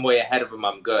way ahead of him.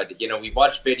 I'm good. We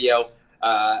watched video.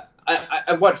 I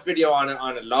watched video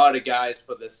on a lot of guys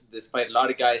for this fight. A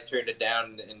lot of guys turned it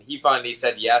down, and he finally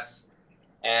said yes.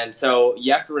 And so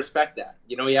you have to respect that.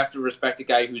 You have to respect a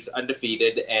guy who's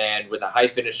undefeated and with a high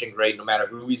finishing rate, no matter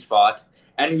who he's fought.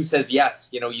 And who says yes,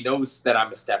 he knows that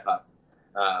I'm a step up.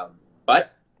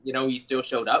 But, he still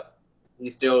showed up.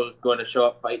 He's still going to show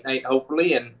up fight night,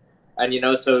 hopefully. And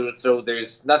so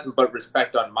there's nothing but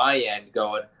respect on my end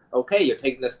going, okay, you're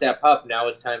taking a step up. Now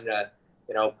it's time to,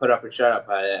 put up or shut up,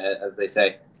 as they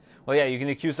say. Well, yeah, you can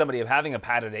accuse somebody of having a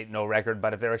padded 8-0 record,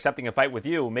 but if they're accepting a fight with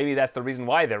you, maybe that's the reason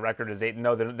why their record is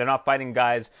 8-0. They're not fighting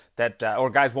guys that, or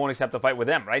guys won't accept a fight with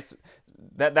them, right?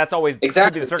 That's always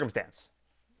could be the circumstance.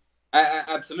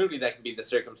 Absolutely, that can be the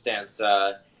circumstance.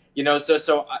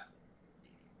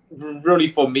 Really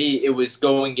for me, it was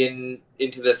going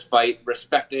into this fight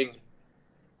respecting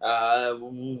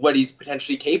what he's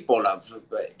potentially capable of.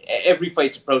 Every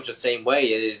fight's approached the same way.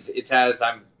 It's as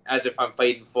if I'm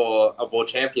fighting for a world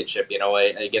championship.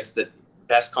 Against the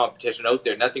best competition out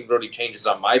there. Nothing really changes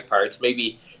on my parts.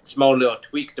 Maybe small little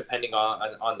tweaks depending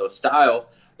on the style,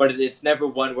 but it's never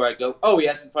one where I go, oh, he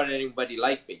hasn't fought anybody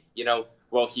like me.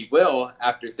 Well, he will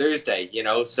after Thursday,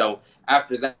 so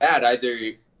after that,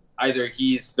 either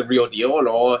he's the real deal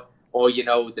or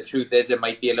the truth is it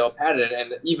might be a little padded.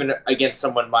 And even against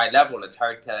someone my level, it's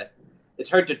hard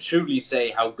to truly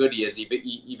say how good he is,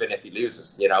 even if he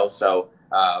loses, so,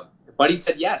 but he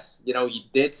said yes, he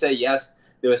did say yes.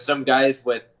 There were some guys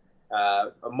with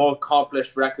a more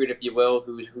accomplished record, if you will,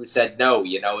 who said no,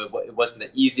 it wasn't the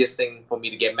easiest thing for me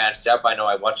to get matched up. I know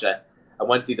I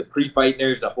went through the pre-fight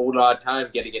nerves a whole lot of time,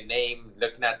 getting a name,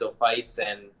 looking at the fights,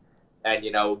 and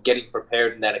getting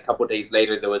prepared. And then a couple of days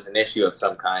later, there was an issue of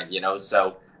some kind,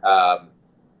 So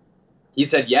he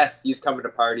said yes, he's coming to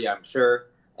party, I'm sure.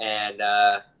 And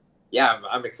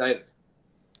I'm excited.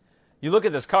 You look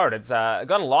at this card; it's got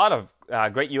a lot of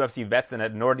great UFC vets in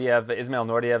it. Ismail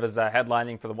Nordiev is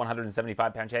headlining for the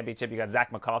 175-pound championship. You got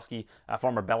Zach Makovsky,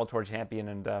 former Bellator champion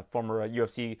and former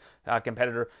UFC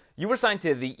competitor. You were signed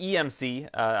to the EMC,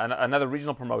 another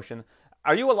regional promotion.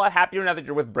 Are you a lot happier now that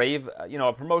you're with Brave?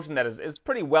 A promotion that is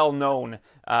pretty well known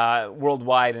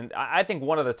worldwide, and I think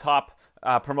one of the top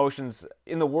promotions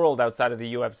in the world outside of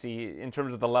the UFC in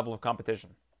terms of the level of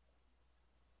competition.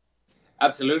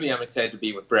 Absolutely, I'm excited to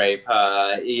be with Brave.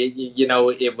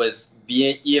 It was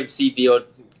the EMC deal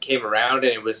came around,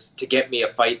 and it was to get me a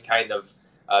fight kind of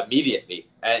immediately.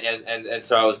 And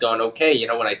so I was going, okay,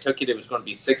 when I took it, it was going to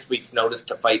be 6 weeks' notice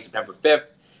to fight September 5th.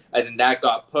 And then that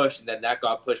got pushed, and then that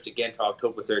got pushed again to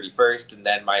October 31st, and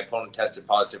then my opponent tested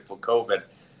positive for COVID.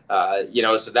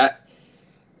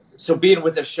 So being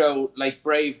with a show like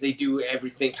Brave, they do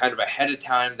everything kind of ahead of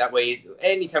time. That way,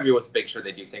 anytime you're with a big show,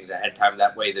 they do things ahead of time.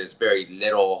 That way, there's very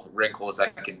little wrinkles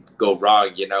that can go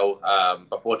wrong,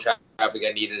 Before traveling,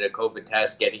 I needed a COVID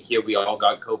test. Getting here, we all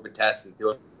got COVID tests, and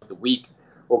throughout the week,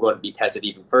 we're going to be tested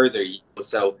even further.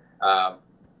 So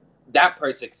that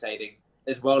part's exciting,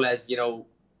 as well as,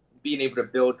 being able to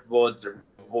build towards a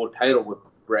world title with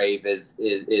Brave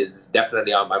is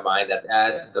definitely on my mind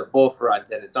at the forefront,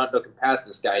 and it's not looking past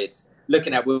this guy. It's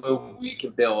looking at where we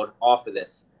can build off of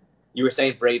this. You were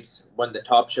saying Brave's one of the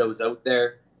top shows out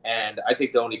there, and I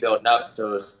think they're only building up,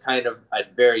 so it's kind of a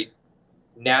very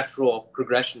natural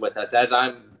progression with us. As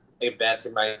I'm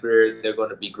advancing my career, they're going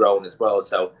to be growing as well,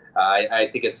 so I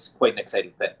think it's quite an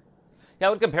exciting fit. Yeah, I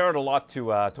would compare it a lot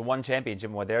to One Championship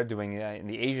and what they're doing in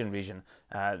the Asian region.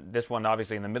 This one,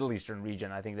 obviously, in the Middle Eastern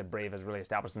region, I think that Brave has really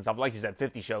established themselves. Like you said,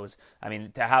 50 shows. I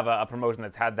mean, to have a promotion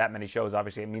that's had that many shows,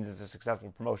 obviously, it means it's a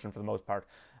successful promotion for the most part.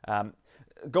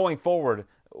 Going forward,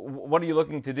 what are you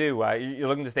looking to do? You're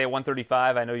looking to stay at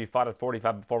 135. I know you fought at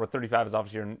 45 before, but 35 is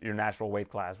obviously your natural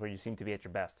weight class where you seem to be at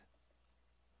your best.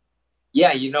 Yeah,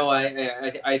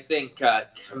 I think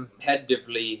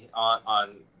competitively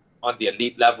on the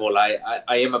elite level, I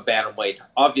am a bantamweight.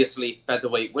 Obviously,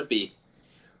 featherweight would be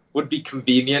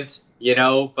convenient,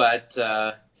 but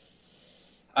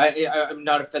I'm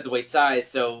not a featherweight size,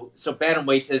 so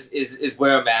bantamweight is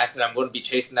where I'm at, and I'm going to be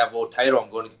chasing that world title. I'm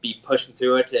going to be pushing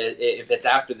through it. If it's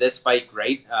after this fight,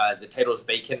 great. The title's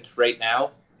vacant right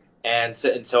now, and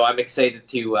so I'm excited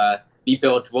to be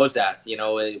built towards that.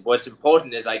 What's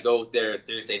important is I go there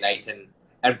Thursday night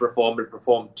and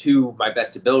perform to my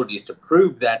best abilities to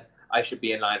prove that I should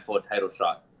be in line for a title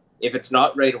shot. If it's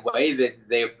not right away,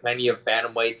 they have plenty of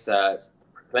bantamweights,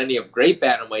 plenty of great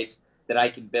bantamweights that I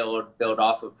can build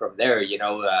off of from there.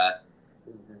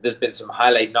 There's been some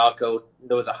highlight knockout.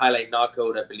 There was a highlight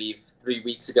knockout, I believe, 3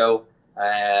 weeks ago.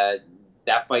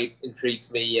 That fight intrigues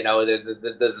me.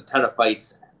 There's a ton of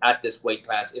fights at this weight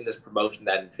class in this promotion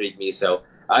that intrigue me. So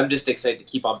I'm just excited to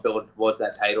keep on building towards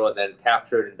that title and then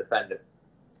capture it and defend it.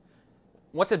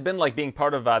 What's it been like being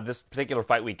part of this particular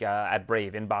fight week at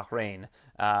Brave in Bahrain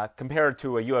compared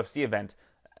to a UFC event?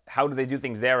 How do they do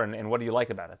things there, and what do you like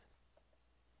about it?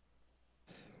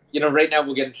 Right now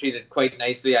we're getting treated quite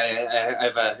nicely. I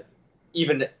have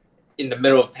even in the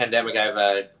middle of pandemic, I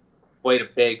have quite a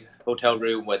big hotel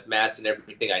room with mats and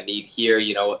everything I need here.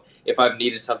 If I've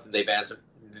needed something, they've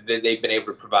been able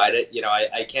to provide it.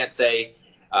 I can't say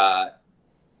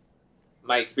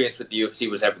my experience with the UFC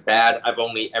was ever bad. I've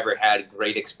only ever had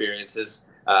great experiences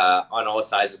on all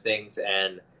sides of things,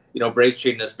 and Brave's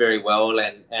treating us very well,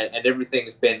 and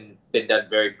everything's been done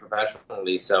very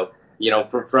professionally. So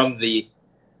from the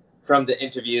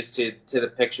interviews to the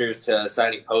pictures to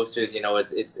signing posters,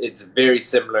 it's very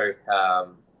similar,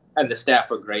 and the staff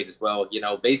are great as well.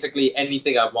 Basically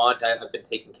anything I want, I've been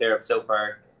taken care of so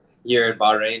far here in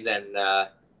Bahrain, and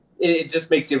it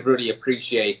just makes you really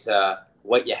appreciate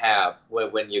what you have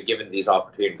when you're given these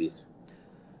opportunities.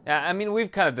 Yeah, I mean, we've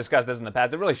kind of discussed this in the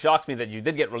past. It really shocks me that you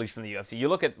did get released from the UFC. You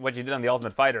look at what you did on The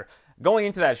Ultimate Fighter. Going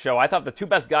into that show, I thought the two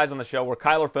best guys on the show were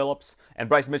Kyler Phillips and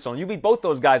Bryce Mitchell. And you beat both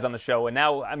those guys on the show. And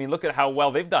now, I mean, look at how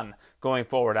well they've done going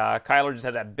forward. Kyler just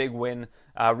had that big win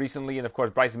recently. And, of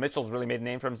course, Bryce Mitchell's really made a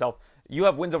name for himself. You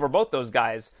have wins over both those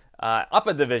guys up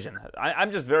a division.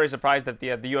 I'm just very surprised that the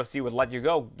UFC would let you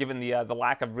go, given the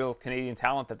lack of real Canadian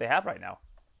talent that they have right now.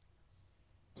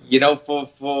 For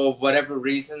whatever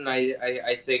reason,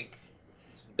 I think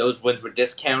those wins were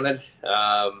discounted.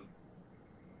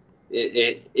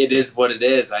 It is what it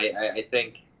is. I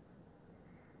think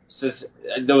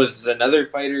there was another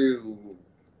fighter who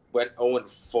went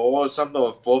 0-4 or something,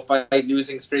 or 4-fight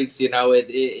losing streaks. It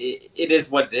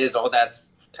is what it is. All that's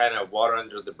kind of water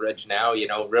under the bridge now.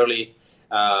 Really,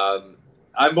 I'm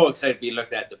more excited to be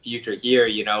looking at the future here.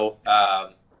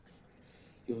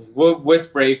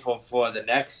 With Brave for the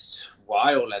next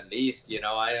while at least.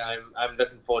 I'm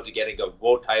looking forward to getting a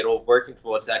world title, working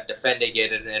towards that, defending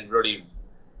it, and really,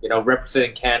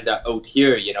 representing Canada out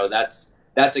here. That's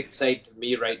exciting to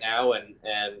me right now, and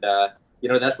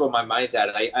that's where my mind's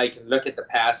at. I can look at the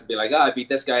past and be like, I beat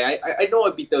this guy. I know I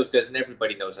beat those guys, and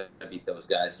everybody knows I beat those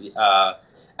guys.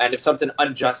 And if something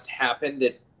unjust happened,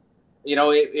 it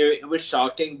was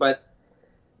shocking, but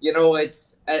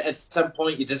it's at some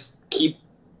point you just keep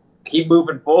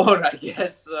moving forward, I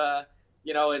guess.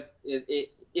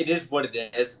 It is what it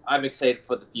is. I'm excited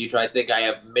for the future. I think I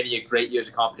have many great years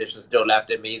of competition still left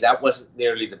in me. That wasn't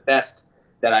nearly the best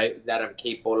that I'm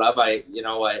capable of.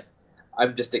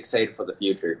 I'm just excited for the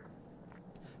future.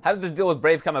 How did this deal with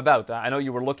Brave come about? I know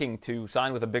you were looking to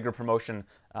sign with a bigger promotion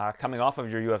coming off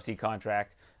of your UFC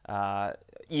contract.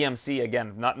 EMC,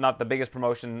 again, not the biggest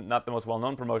promotion, not the most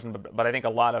well-known promotion, but I think a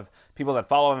lot of people that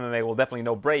follow MMA will definitely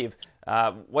know Brave.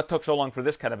 What took so long for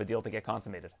this kind of a deal to get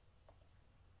consummated?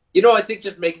 I think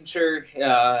just making sure,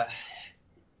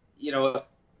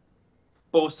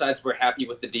 both sides were happy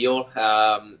with the deal.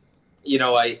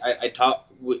 I thought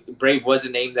Brave was a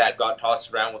name that got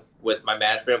tossed around with my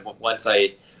management once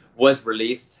I was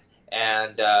released,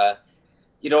 and I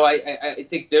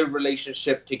think their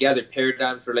relationship together,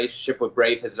 Paradigm's relationship with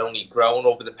Brave, has only grown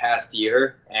over the past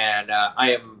year, and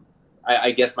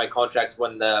I guess my contract's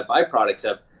one of the byproducts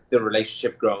of the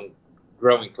relationship growing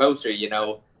closer.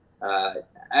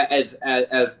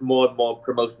 As more and more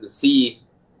promotions see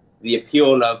the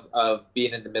appeal of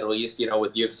being in the Middle East,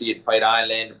 with UFC and Fight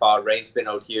Island. Bahrain's been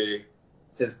out here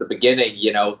since the beginning.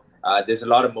 There's a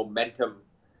lot of momentum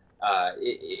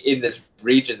in this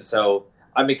region, so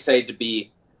I'm excited to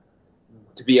be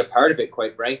a part of it,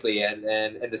 quite frankly, and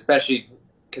especially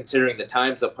considering the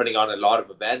times of putting on a lot of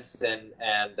events, and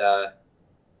the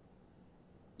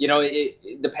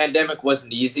pandemic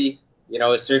wasn't easy.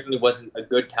 It certainly wasn't a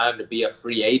good time to be a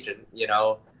free agent.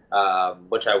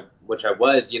 Which I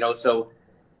was. So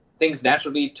things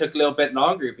naturally took a little bit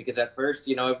longer, because at first,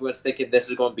 everyone's thinking this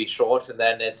is going to be short, and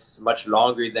then it's much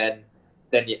longer than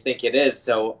you think it is.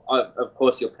 So of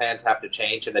course your plans have to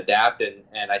change and adapt, and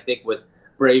I think with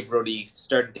Brave really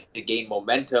starting to gain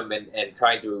momentum and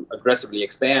trying to aggressively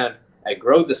expand and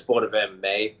grow the sport of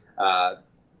MMA,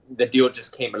 the deal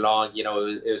just came along.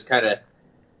 It was kind of,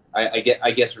 I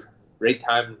guess, right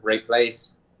time, right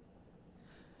place.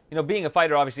 Being a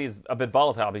fighter obviously is a bit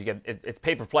volatile because it's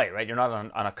pay per play, right? You're not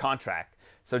on a contract.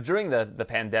 So during the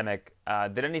pandemic,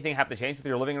 did anything have to change with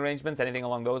your living arrangements? Anything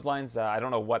along those lines? I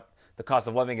don't know what the cost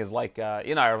of living is like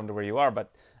in Ireland where you are,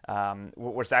 but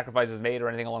were sacrifices made or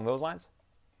anything along those lines?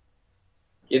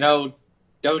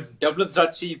 Dublin's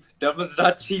not cheap. Dublin's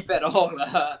not cheap at all.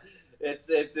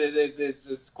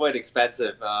 It's quite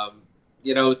expensive.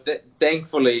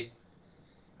 Thankfully,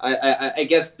 I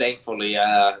guess thankfully,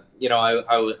 I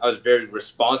was very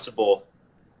responsible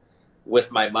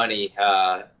with my money,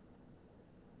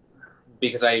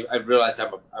 because I realized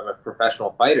I'm a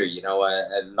professional fighter.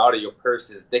 A lot of your purse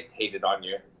is dictated on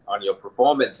your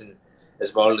performance, and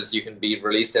as well as you can be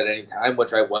released at any time,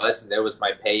 which I was, and there was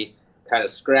my pay kind of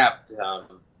scrapped. I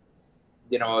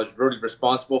was really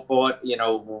responsible for it.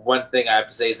 One thing I have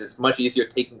to say is it's much easier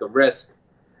taking a risk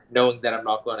knowing that I'm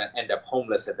not going to end up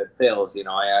homeless if it fails.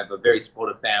 I have a very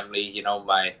supportive family.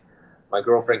 My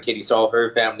girlfriend Katie Saul,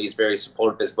 her family is very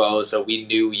supportive as well. So we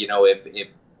knew,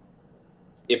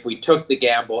 if we took the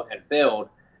gamble and failed,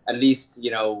 at least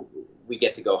we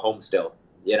get to go home still.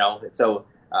 So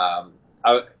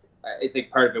I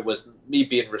think part of it was me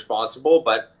being responsible,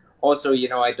 but also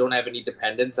I don't have any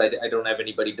dependents. I don't have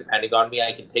anybody depending on me.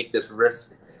 I can take this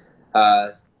risk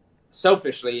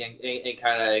selfishly and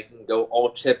kind of go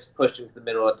all chips pushed into the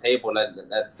middle of the table.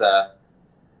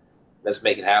 Let's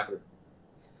make it happen.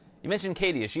 You mentioned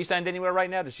Katie. Is she signed anywhere right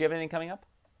now? Does she have anything coming up?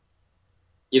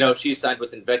 She's signed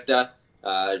with Invicta.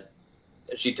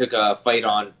 She took a fight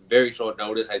on very short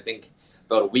notice. I think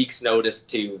about a week's notice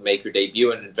to make her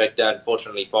debut in Invicta.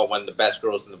 Unfortunately, fought one of the best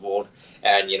girls in the world,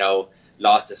 and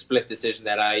lost a split decision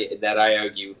that I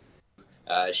argue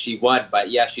she won. But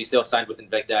yeah, she's still signed with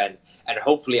Invicta, and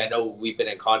hopefully, I know we've been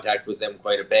in contact with them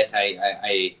quite a bit.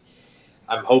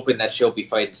 I'm hoping that she'll be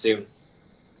fighting soon.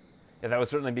 Yeah, that would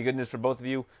certainly be good news for both of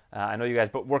you. I know you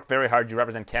guys work very hard. You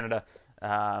represent Canada,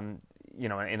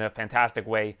 in a fantastic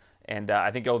way, and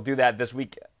I think you'll do that this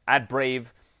week at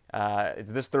Brave.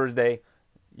 It's this Thursday.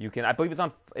 You can, I believe it's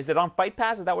on. Is it on Fight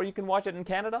Pass? Is that where you can watch it in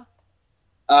Canada?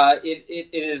 It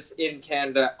is in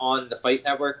Canada on the Fight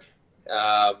Network.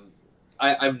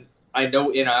 I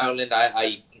know in Ireland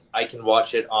I can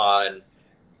watch it on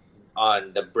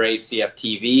the Brave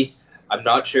CFTV. I'm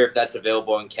not sure if that's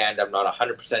available in Canada. I'm not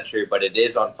 100% sure, but it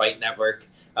is on Fight Network.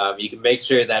 You can make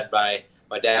sure that my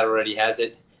dad already has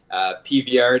it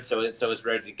PVR'd, so it's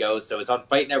ready to go. So it's on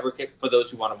Fight Network for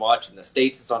those who want to watch. In the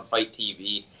States, it's on Fight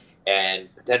TV, and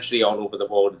potentially all over the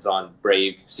world, it's on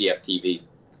Brave CFTV.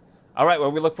 All right,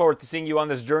 well, we look forward to seeing you on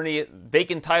this journey.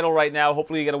 Vacant title right now.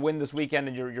 Hopefully you get a win this weekend,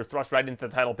 and you're thrust right into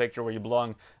the title picture where you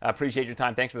belong. Appreciate your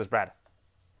time. Thanks for this, Brad.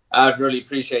 I really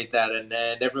appreciate that, and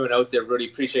everyone out there really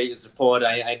appreciate your support.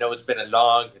 I know it's been a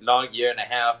long year and a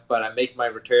half, but I'm making my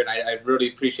return. I really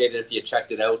appreciate it if you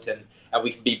checked it out, and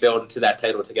we can be building to that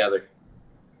title together.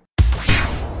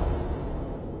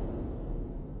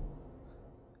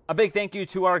 A big thank you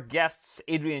to our guests,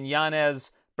 Adrian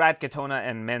Yanez, Brad Katona,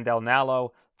 and Mandel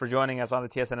Nallo, for joining us on the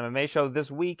TSN MMA show this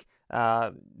week.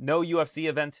 No UFC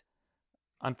event,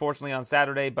 unfortunately, on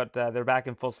Saturday, but they're back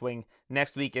in full swing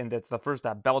next week, and it's the first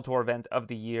Bellator event of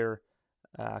the year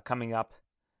coming up.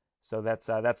 So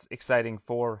that's exciting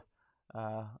for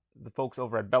the folks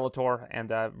over at Bellator,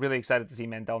 and really excited to see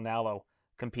Mandel Nallo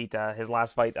compete. His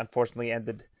last fight, unfortunately,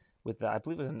 ended with, I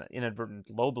believe it was an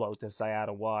inadvertent low blow to Syed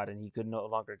Awad, and he could no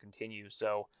longer continue.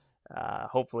 So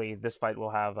hopefully this fight will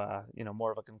have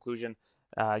more of a conclusion.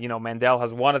 Mandel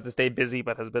has wanted to stay busy,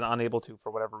 but has been unable to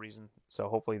for whatever reason. So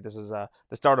hopefully this is the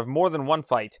start of more than one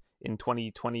fight in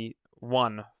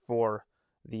 2021 for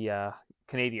the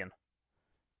Canadian.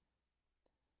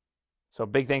 So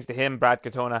big thanks to him, Brad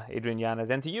Katona, Adrian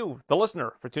Yanez, and to you, the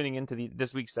listener, for tuning in to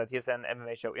this week's TSN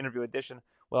MMA Show interview edition.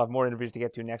 We'll have more interviews to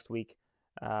get to next week.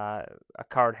 a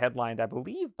card headlined, I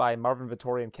believe, by Marvin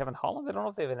Vettori and Kevin Holland. I don't know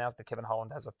if they've announced that Kevin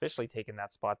Holland has officially taken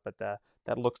that spot, but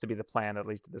that looks to be the plan, at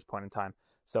least at this point in time.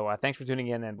 So thanks for tuning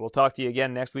in, and we'll talk to you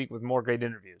again next week with more great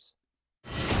interviews.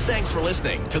 Thanks for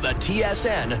listening to the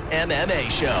TSN MMA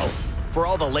Show. For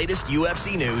all the latest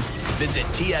UFC news, visit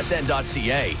tsn.ca/UFC.